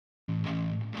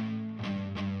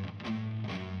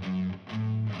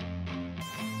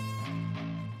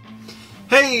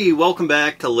Hey, welcome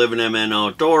back to Livin MN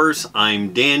Outdoors.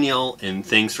 I'm Daniel, and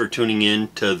thanks for tuning in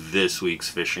to this week's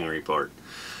fishing report.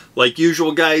 Like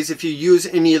usual, guys, if you use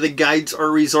any of the guides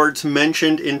or resorts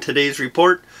mentioned in today's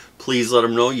report, please let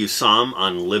them know you saw them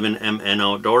on Livin MN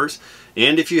Outdoors.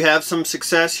 And if you have some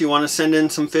success, you want to send in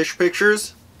some fish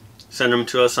pictures, send them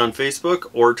to us on Facebook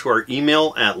or to our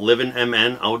email at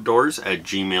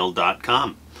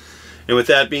livinmnoutdoors@gmail.com. And with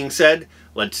that being said,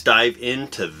 let's dive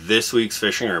into this week's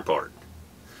fishing report.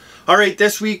 Alright,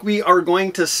 this week we are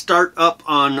going to start up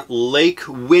on Lake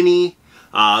Winnie.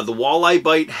 The walleye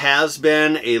bite has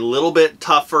been a little bit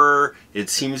tougher. It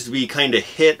seems to be kind of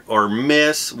hit or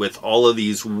miss with all of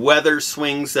these weather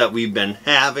swings that we've been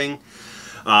having.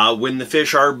 When the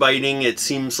fish are biting, it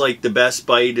seems like the best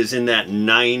bite is in that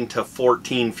 9 to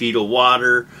 14 feet of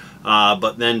water.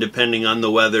 But then depending on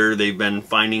the weather, they've been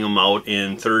finding them out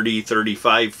in 30,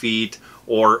 35 feet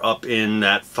or up in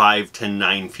that 5 to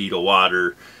 9 feet of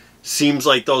water. Seems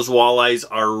like those walleyes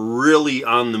are really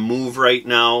on the move right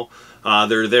now.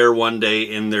 They're there one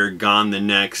day and they're gone the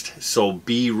next. So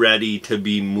be ready to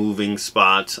be moving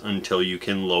spots until you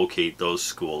can locate those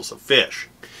schools of fish.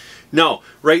 Now,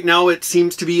 right now it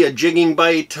seems to be a jigging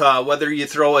bite. Whether you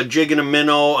throw a jig and a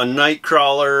minnow, a night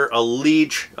crawler, a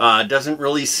leech, doesn't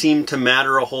really seem to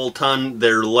matter a whole ton.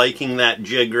 They're liking that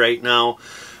jig right now.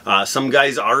 Some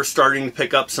guys are starting to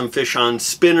pick up some fish on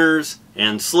spinners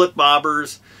and slip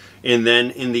bobbers. And then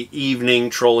in the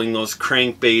evening, trolling those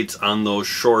crankbaits on those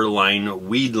shoreline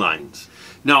weed lines.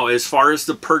 Now, as far as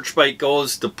the perch bite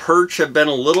goes, the perch have been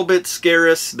a little bit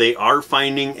scarce. They are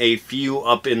finding a few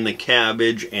up in the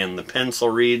cabbage and the pencil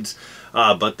reeds,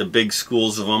 but the big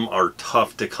schools of them are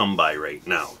tough to come by right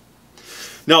now.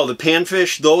 Now, the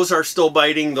panfish, those are still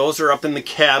biting. Those are up in the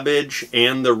cabbage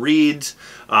and the reeds.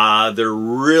 They're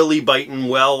really biting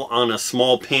well on a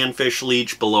small panfish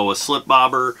leech below a slip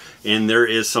bobber, and there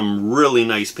is some really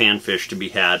nice panfish to be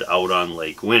had out on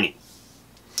Lake Winnie.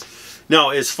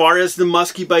 Now, as far as the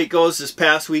muskie bite goes, this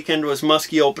past weekend was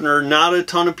muskie opener. Not a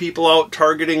ton of people out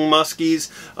targeting muskies.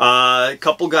 A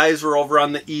couple guys were over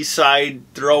on the east side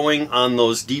throwing on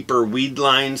those deeper weed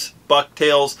lines,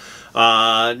 bucktails.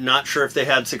 Not sure if they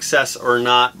had success or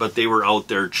not, but they were out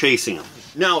there chasing them.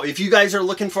 Now, if you guys are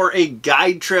looking for a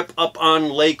guide trip up on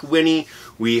Lake Winnie,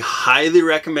 we highly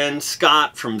recommend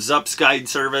Scott from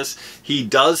zupsguideservice. He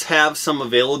does have some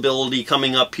availability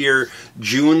coming up here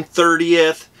June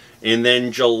 30th, and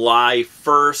then July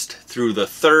 1st through the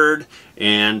 3rd,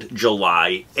 and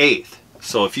July 8th.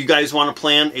 So if you guys want to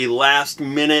plan a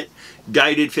last-minute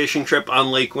guided fishing trip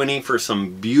on Lake Winnie for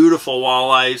some beautiful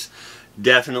walleyes,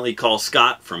 definitely call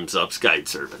Scott from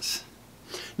zupsguideservice.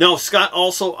 Now, Scott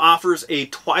also offers a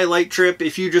twilight trip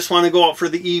if you just want to go out for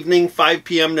the evening, 5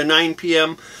 p.m. to 9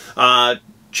 p.m.,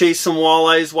 chase some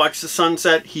walleyes, watch the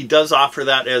sunset. He does offer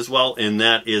that as well, and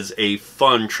that is a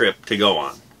fun trip to go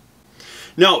on.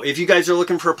 Now, if you guys are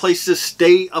looking for a place to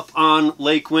stay up on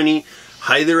Lake Winnie,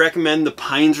 highly recommend the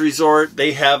Pines Resort.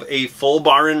 They have a full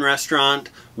bar and restaurant,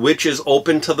 which is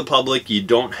open to the public. You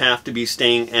don't have to be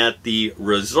staying at the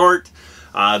resort.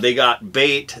 They got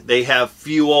bait, they have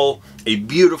fuel, a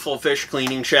beautiful fish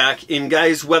cleaning shack. And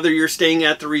guys, whether you're staying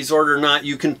at the resort or not,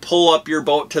 you can pull up your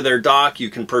boat to their dock, you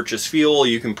can purchase fuel,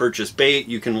 you can purchase bait,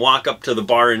 you can walk up to the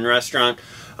bar and restaurant.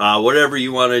 Whatever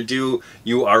you want to do,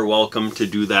 you are welcome to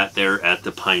do that there at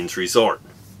the Pines Resort.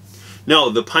 Now,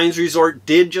 the Pines Resort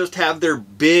did just have their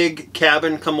big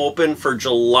cabin come open for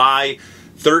July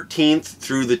 13th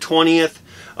through the 20th.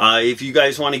 If you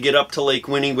guys want to get up to Lake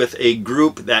Winnie with a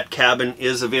group, that cabin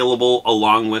is available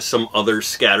along with some other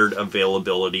scattered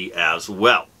availability as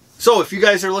well. So if you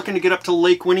guys are looking to get up to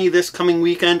Lake Winnie this coming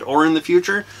weekend or in the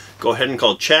future, go ahead and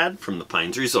call Chad from the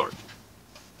Pines Resort.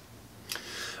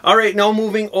 Alright, now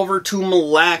moving over to Mille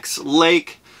Lacs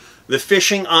Lake. The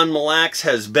fishing on Mille Lacs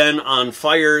has been on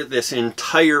fire this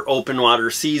entire open water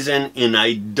season, and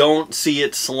I don't see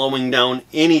it slowing down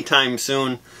anytime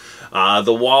soon.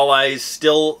 The walleyes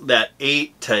still that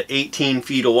 8 to 18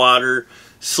 feet of water.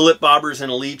 Slip bobbers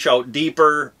and a leech out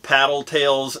deeper. Paddle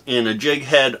tails and a jig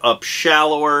head up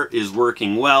shallower is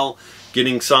working well.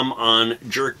 Getting some on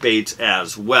jerk baits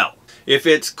as well. If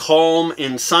it's calm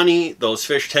and sunny, those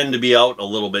fish tend to be out a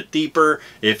little bit deeper.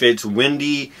 If it's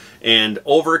windy and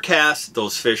overcast,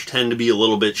 those fish tend to be a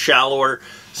little bit shallower.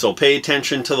 So pay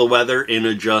attention to the weather and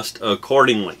adjust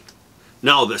accordingly.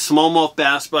 Now, the smallmouth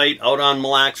bass bite out on Mille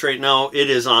Lacs right now,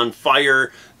 it is on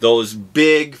fire. Those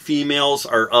big females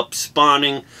are up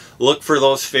spawning. Look for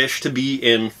those fish to be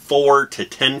in 4 to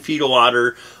 10 feet of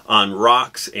water on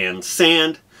rocks and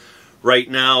sand. Right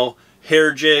now,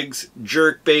 hair jigs,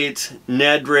 jerk baits,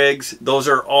 Ned rigs, those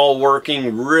are all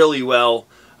working really well.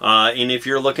 And if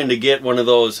you're looking to get one of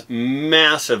those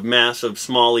massive, massive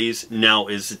smallies, now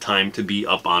is the time to be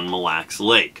up on Mille Lacs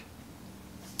Lake.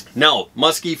 Now,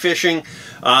 muskie fishing.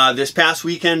 This past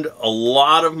weekend, a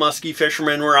lot of muskie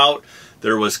fishermen were out.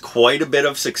 There was quite a bit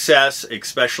of success,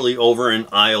 especially over in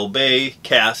Isle Bay,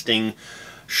 casting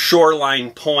shoreline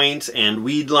points and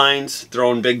weed lines,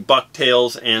 throwing big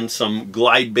bucktails and some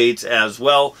glide baits as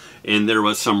well. And there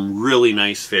was some really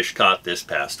nice fish caught this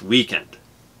past weekend.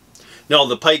 Now,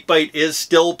 the pike bite is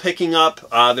still picking up.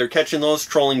 They're catching those,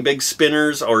 trolling big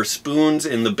spinners or spoons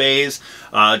in the bays.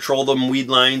 Troll them weed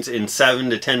lines in 7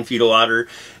 to 10 feet of water,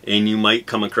 and you might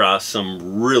come across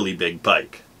some really big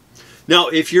pike. Now,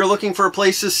 if you're looking for a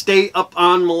place to stay up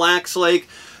on Mille Lacs Lake,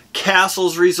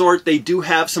 Castles Resort, they do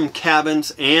have some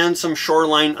cabins and some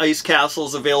shoreline ice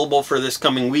castles available for this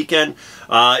coming weekend.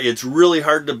 It's really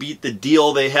hard to beat the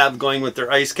deal they have going with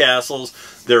their ice castles.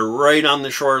 They're right on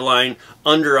the shoreline,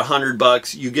 under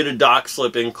 $100. You get a dock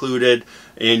slip included,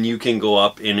 and you can go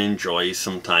up and enjoy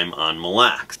some time on Mille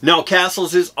Lacs. Now,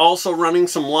 Castles is also running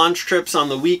some launch trips on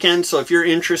the weekend, so if you're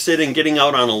interested in getting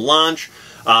out on a launch,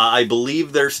 I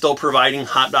believe they're still providing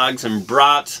hot dogs and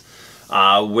brats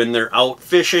when they're out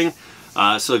fishing.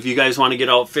 So if you guys want to get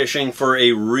out fishing for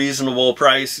a reasonable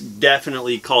price,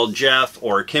 definitely call Jeff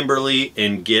or Kimberly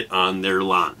and get on their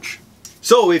launch.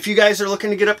 So if you guys are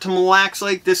looking to get up to Mille Lacs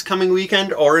Lake this coming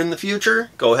weekend or in the future,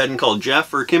 go ahead and call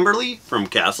Jeff or Kimberly from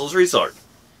Castles Resort.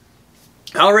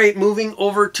 All right, moving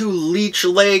over to Leech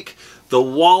Lake. The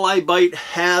walleye bite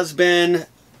has been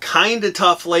kind of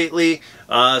tough lately.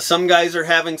 Some guys are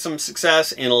having some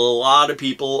success, and a lot of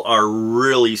people are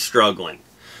really struggling.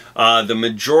 The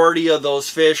majority of those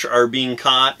fish are being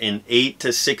caught in 8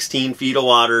 to 16 feet of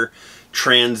water.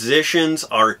 Transitions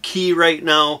are key right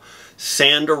now.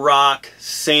 Sand to rock,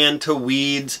 sand to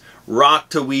weeds, rock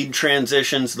to weed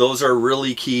transitions. Those are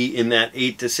really key in that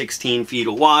 8 to 16 feet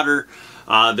of water.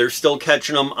 They're still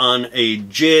catching them on a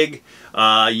jig.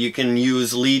 You can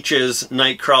use leeches,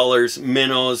 night crawlers,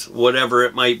 minnows, whatever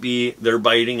it might be. They're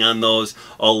biting on those,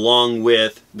 along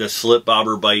with the slip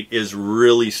bobber bite is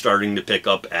really starting to pick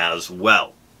up as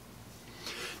well.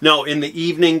 Now, in the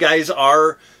evening, guys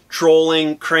are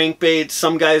trolling crankbaits.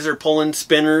 Some guys are pulling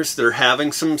spinners. They're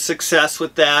having some success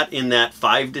with that in that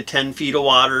 5 to 10 feet of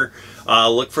water.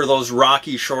 Look for those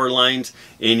rocky shorelines,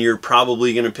 and you're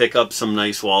probably going to pick up some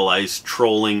nice walleyes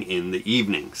trolling in the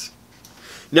evenings.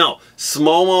 Now,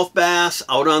 smallmouth bass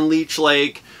out on Leech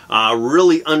Lake,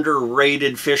 really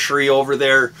underrated fishery over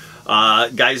there.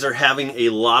 Guys are having a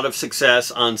lot of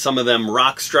success on some of them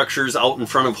rock structures out in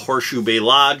front of Horseshoe Bay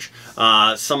Lodge.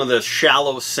 Some of the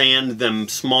shallow sand, them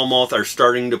smallmouth are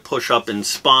starting to push up and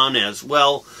spawn as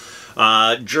well.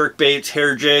 Jerk baits,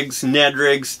 hair jigs, Ned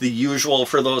rigs, the usual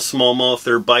for those smallmouth.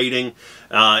 They're biting,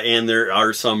 and there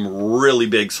are some really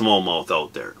big smallmouth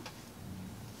out there.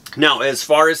 Now, as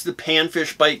far as the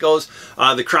panfish bite goes,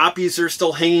 the crappies are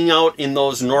still hanging out in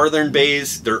those northern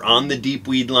bays. They're on the deep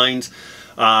weed lines.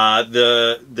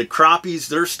 The crappies,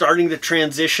 they're starting to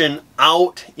transition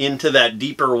out into that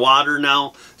deeper water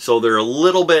now, so they're a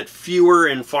little bit fewer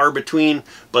and far between,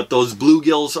 but those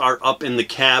bluegills are up in the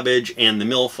cabbage and the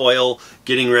milfoil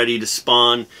getting ready to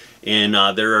spawn, and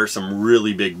there are some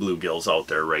really big bluegills out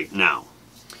there right now.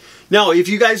 Now, if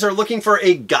you guys are looking for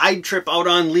a guide trip out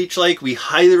on Leech Lake, we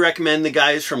highly recommend the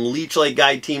guys from Leech Lake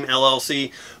Guide Team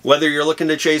LLC. Whether you're looking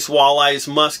to chase walleyes,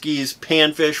 muskies,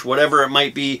 panfish, whatever it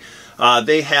might be,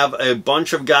 they have a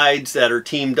bunch of guides that are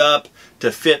teamed up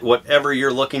to fit whatever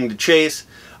you're looking to chase.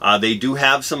 They do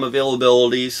have some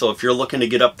availability, so if you're looking to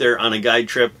get up there on a guide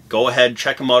trip, go ahead,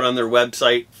 check them out on their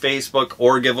website, Facebook,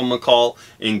 or give them a call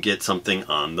and get something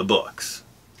on the books.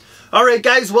 Alright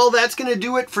guys, well that's going to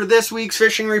do it for this week's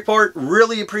fishing report.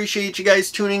 Really appreciate you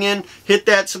guys tuning in. Hit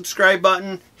that subscribe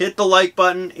button, hit the like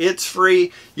button, it's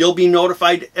free. You'll be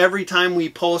notified every time we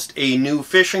post a new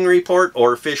fishing report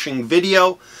or fishing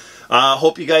video.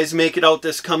 Hope you guys make it out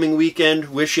this coming weekend.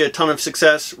 Wish you a ton of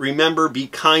success. Remember, be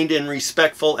kind and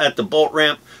respectful at the boat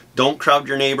ramp. Don't crowd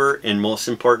your neighbor, and most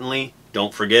importantly,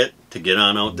 don't forget to get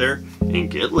on out there and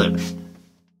get living.